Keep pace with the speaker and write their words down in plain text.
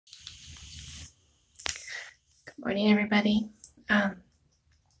Morning, everybody.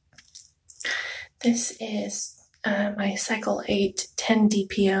 This is my cycle 8 10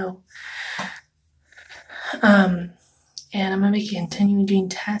 DPO, and I'm gonna be continuing doing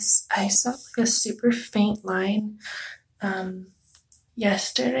tests. I saw like a super faint line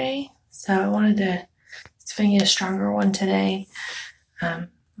yesterday, so I wanted to see if I can get a stronger one today.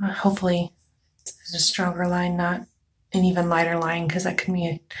 Hopefully, it's a stronger line, not an even lighter line, because that could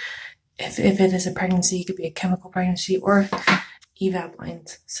be if it is a pregnancy, it could be a chemical pregnancy or evap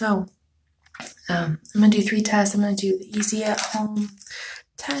lines. So I'm gonna do 3 tests. I'm gonna do the easy at home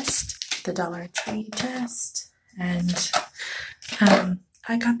test, the Dollar Tree test, and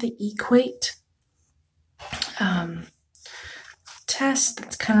I got the equate test.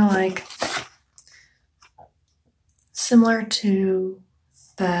 That's kind of like similar to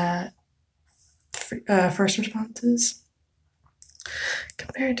the first responses.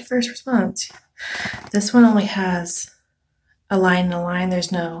 Compared to first response, this one only has a line and a line.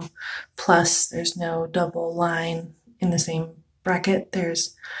 There's no plus, there's no double line in the same bracket.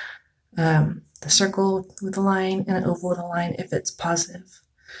 There's the circle with a line and an oval with a line if it's positive.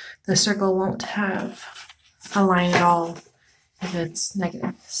 The circle won't have a line at all if it's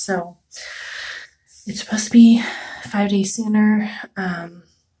negative. So it's supposed to be 5 days sooner.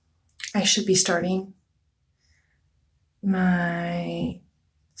 I should be starting my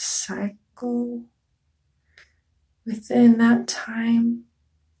cycle within that time.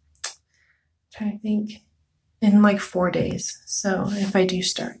 I'm trying to think, in like 4 days. So if I do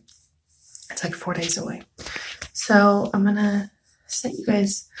start, it's like 4 days away. So I'm gonna set you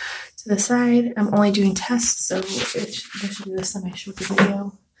guys to the side. I'm only doing tests, so this should be a semi-short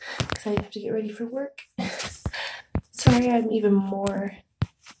video because I have to get ready for work. Sorry, I'm even more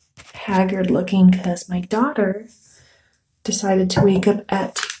haggard looking because my daughter decided to wake up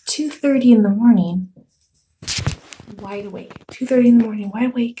at 2:30 in the morning, wide awake. 2:30 in the morning,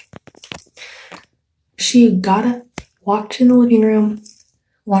 wide awake. She got up, walked in the living room,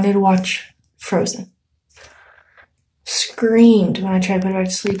 wanted to watch Frozen. Screamed when I tried to put her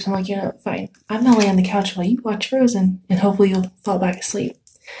to sleep. So I'm like, you know, fine. I'm gonna lay on the couch while you watch Frozen and hopefully you'll fall back asleep.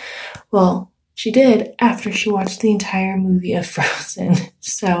 Well, she did after she watched the entire movie of Frozen.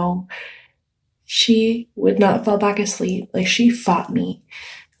 So she would not fall back asleep. Like, she fought me.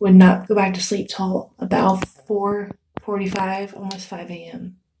 Would not go back to sleep till about 4:45, almost 5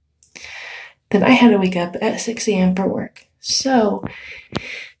 a.m. Then I had to wake up at 6 a.m. for work. So,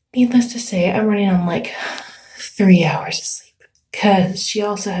 needless to say, I'm running on like 3 hours of sleep. Because she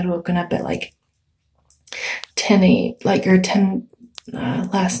also had woken up at like 10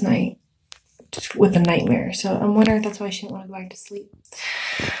 last night with a nightmare. So I'm wondering if that's why she didn't want to go back to sleep.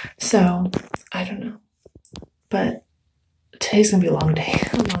 So, I don't know. But today's gonna be a long day,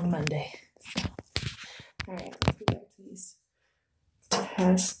 a long Monday. So, alright, let's get back to these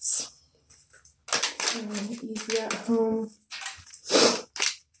tests. Easy at home.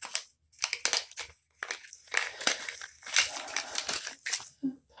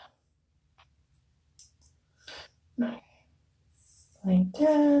 Line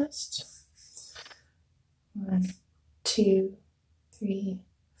test. 1, 2, 3,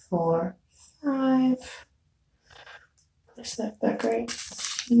 4, 5. Place that back right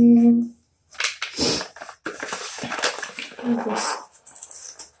here. And this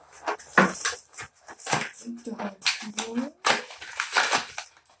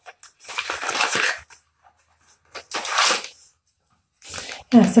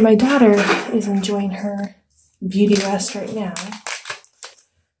yeah, so my daughter is enjoying her beauty rest right now.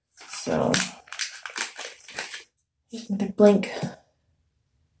 So here's another blank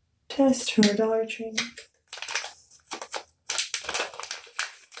test from the Dollar Tree.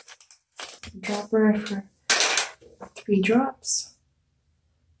 Dropper for 3 drops.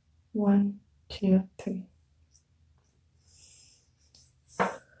 1, 2, 3.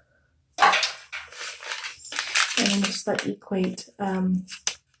 And just that equate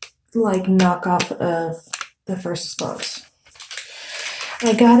like knockoff of the first response.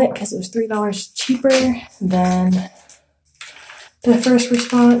 I got it because it was $3 cheaper than the first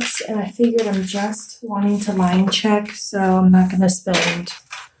response, and I figured I'm just wanting to line check, so I'm not going to spend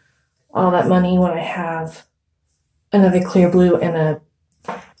all that money when I have another clear blue and a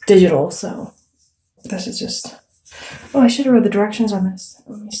digital. So this is just, oh, I should have read the directions on this.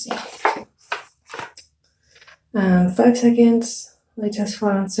 Let me see. 5 seconds, lay test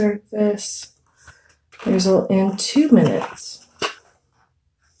flat on surface, result in 2 minutes.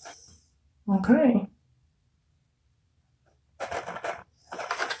 Okay.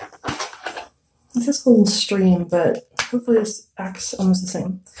 This is called stream, but hopefully this acts almost the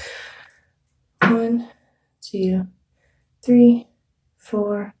same. 1, 2, 3,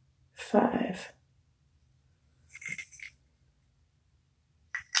 4, 5.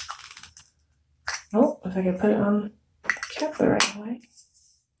 Oh, if I could put it on the cap the right way.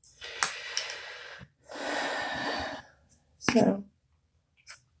 So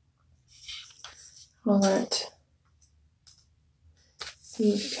we'll let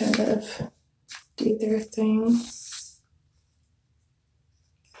these kind of do their thing.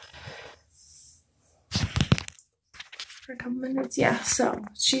 For a couple minutes, yeah. So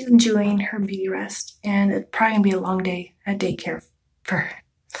she's enjoying her beauty rest, and it's probably gonna be a long day at daycare for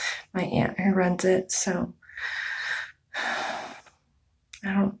my aunt who runs it. So I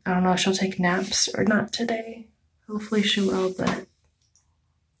don't know if she'll take naps or not today. Hopefully she will, but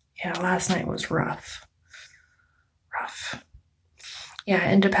yeah, last night was rough. Yeah, I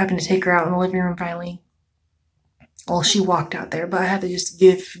ended up having to take her out in the living room finally. Well, she walked out there, but I had to just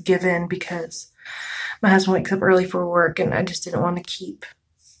give in because my husband wakes up early for work, and I just didn't want to keep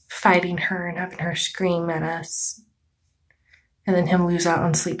fighting her and having her scream at us, and then him lose out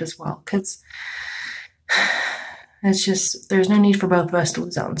on sleep as well, because it's just, there's no need for both of us to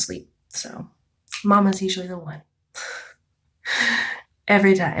lose out on sleep. So Mama's usually the one.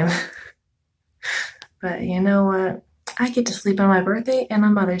 Every time. But you know what? I get to sleep on my birthday and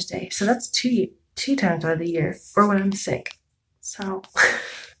on Mother's Day. So that's two times out of the year, or when I'm sick. So,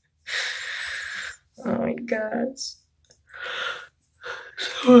 oh my gosh.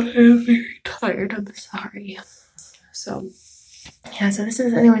 So I'm very tired. I'm sorry. So, yeah, so this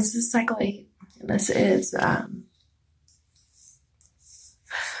is cycle 8. And this is 10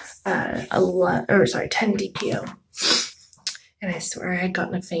 DPO. And I swear I had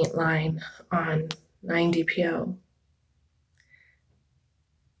gotten a faint line on 9 DPO.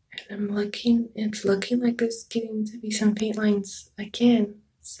 And it's looking like there's getting to be some faint lines again.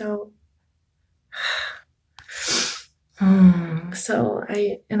 So, I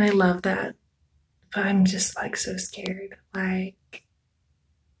love that. But I'm just like so scared. Like,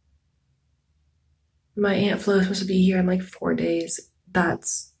 my Aunt Flo's supposed to be here in like 4 days.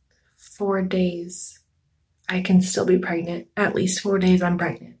 That's 4 days. I can still be pregnant. At least 4 days I'm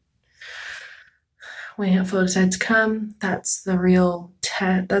pregnant. When Aunt Flo decides to come, that's the real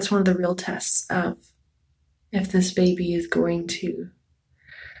test. That's one of the real tests of if this baby is going to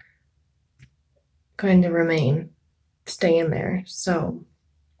stay in there. So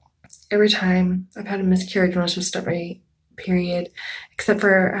every time I've had a miscarriage when I was supposed to start my period, except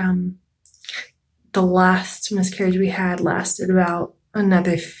for the last miscarriage we had lasted about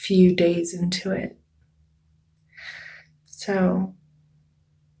another few days into it. So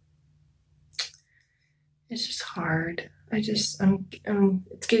it's just hard. It's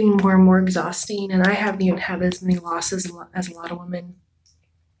getting more and more exhausting, and I haven't even had as many losses as a lot of women.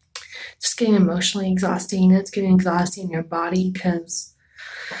 It's just getting emotionally exhausting. It's getting exhausting in your body because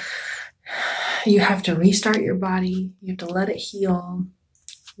you have to restart your body. You have to let it heal,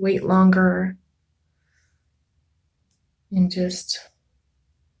 wait longer, and just,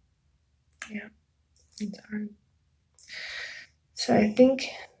 yeah, it's hard. So I think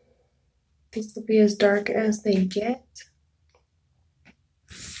these will be as dark as they get.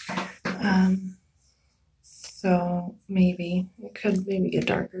 So maybe it could get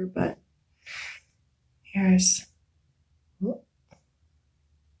darker, but here is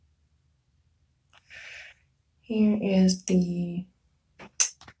the,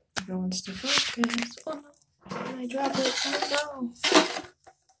 if it wants to focus. Oh no, and I drop it. Oh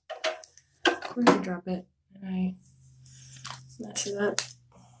no. Of course I drop it and I mess it up.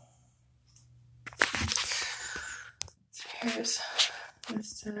 So here's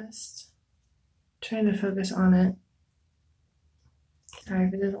this test. Trying to focus on it. Sorry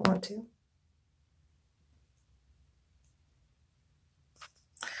if it doesn't want to.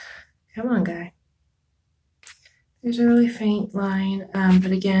 Come on, guy. There's a really faint line,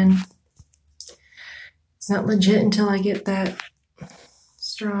 but again, it's not legit until I get that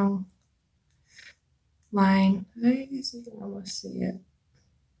strong line. I guess you can almost see it.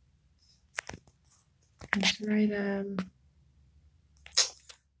 It's right,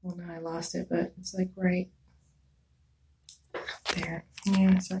 well, now I lost it, but it's like right there.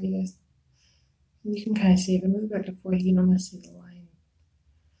 Yeah, sorry, you guys. You can kind of see if I move back to 40, you can almost see the line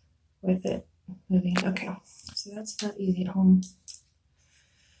with it moving. Okay, so that's not easy at home.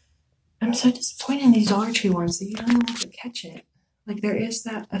 I'm so disappointed in these Dollar Tree ones that you don't even have to catch it. Like, there is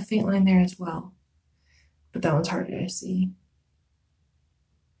a faint line there as well, but that one's harder to see.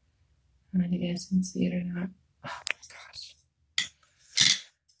 I don't know if you guys can see it or not. Oh my gosh.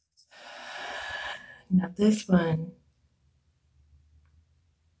 Now this one,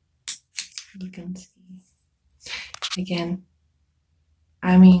 you can see. Again,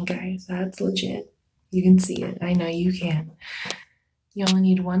 I mean, guys, that's legit. You can see it. I know you can. You only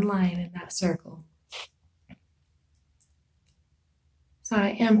need one line in that circle. So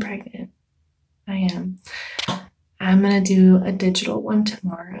I am pregnant. I am. I'm gonna do a digital one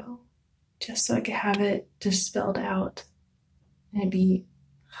tomorrow, just so I can have it just spelled out and it'd be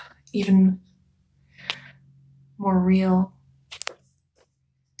even more real.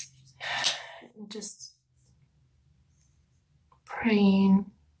 Just praying,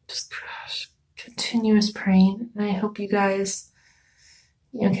 just continuous praying. And I hope you guys,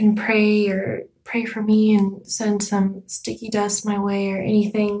 can pray for me and send some sticky dust my way or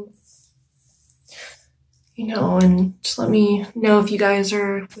anything. And just let me know if you guys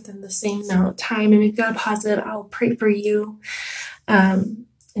are within the same amount of time. And if you've got a positive, I'll pray for you and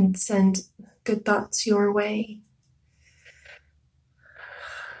send good thoughts your way.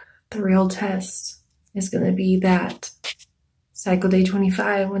 The real test is going to be that cycle day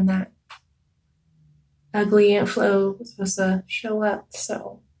 25 when that ugly Aunt Flo was supposed to show up.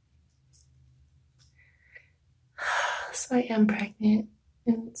 So I am pregnant.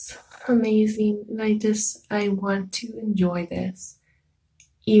 And it's amazing. And I want to enjoy this,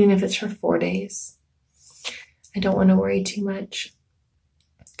 even if it's for 4 days. I don't want to worry too much.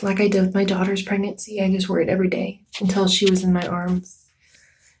 Like I did with my daughter's pregnancy, I just worried every day until she was in my arms.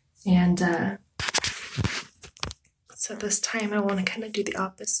 And so this time I want to kind of do the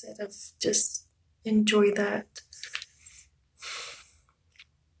opposite of just enjoy that.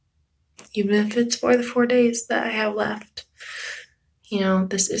 Even if it's for the 4 days that I have left.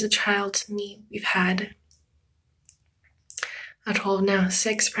 This is a child to me. We've had a total of now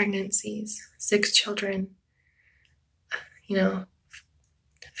 6 pregnancies, 6 children,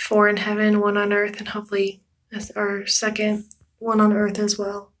 4 in heaven, 1 on earth, and hopefully our second one on earth as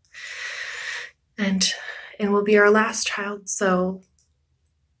well. And will be our last child. So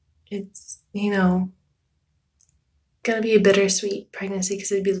it's, gonna be a bittersweet pregnancy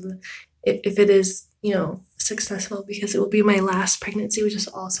because if it is, successful, because it will be my last pregnancy, which is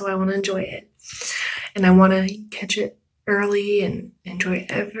also, I want to enjoy it. And I want to catch it early and enjoy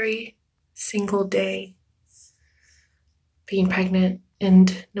every single day being pregnant.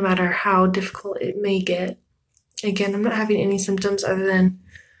 And no matter how difficult it may get, again, I'm not having any symptoms other than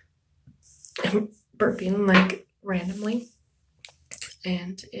burping like randomly.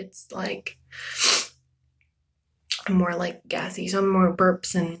 And it's like, I'm more like gassy. So I'm more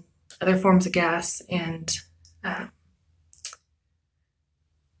burps and other forms of gas, and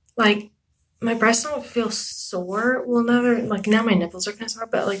like my breasts don't feel sore. Well, never, like now my nipples are kind of sore,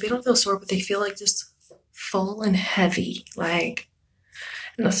 but like they don't feel sore, but they feel like just full and heavy. Like,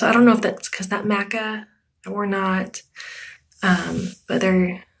 so I don't know if that's because that maca or not. But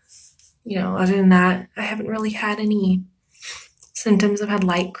they're, other than that, I haven't really had any symptoms. I've had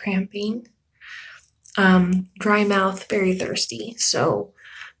light cramping, dry mouth, very thirsty. So,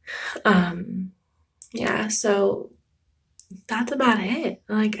 yeah, so that's about it.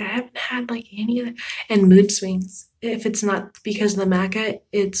 Like, I haven't had like any other, and mood swings. If it's not because of the maca,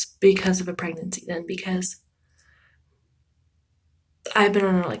 it's because of a pregnancy then, because I've been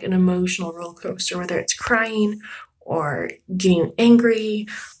on like an emotional roller coaster, whether it's crying or getting angry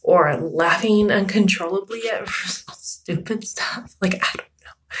or laughing uncontrollably at stupid stuff. Like, I don't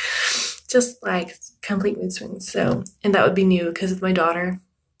know, just like complete mood swings. So, and that would be new because with my daughter,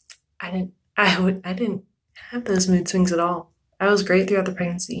 I didn't have those mood swings at all. I was great throughout the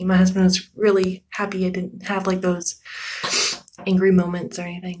pregnancy. My husband was really happy I didn't have like those angry moments or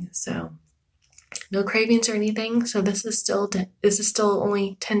anything. So no cravings or anything. So this is still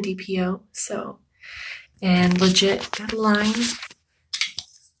only 10 DPO. So, and legit got a line.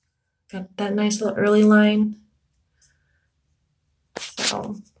 Got that nice little early line.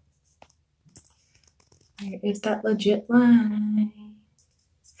 So there is that legit line.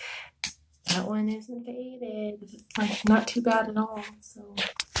 That one isn't faded. Like, not too bad at all. So,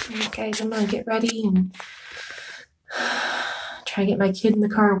 guys, I'm gonna get ready and try to get my kid in the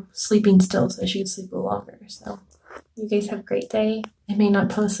car sleeping still so she can sleep a little longer. So, you guys have a great day. I may not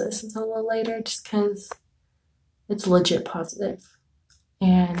post this until a little later just because it's legit positive.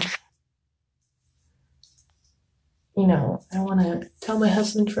 And, I want to tell my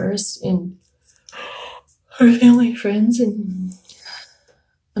husband first and our family, friends, and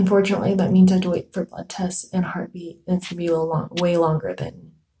unfortunately, that means I have to wait for blood tests and heartbeat. And it's going to be way longer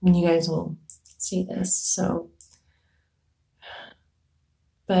than when you guys will see this. So,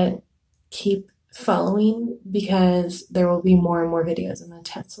 but keep following because there will be more and more videos. I'm going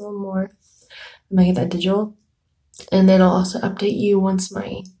to test a little more. I'm going to get that digital. And then I'll also update you once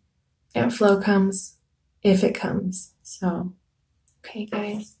my Aunt Flo comes. if it comes. So, okay,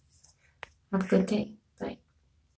 guys, have a good day.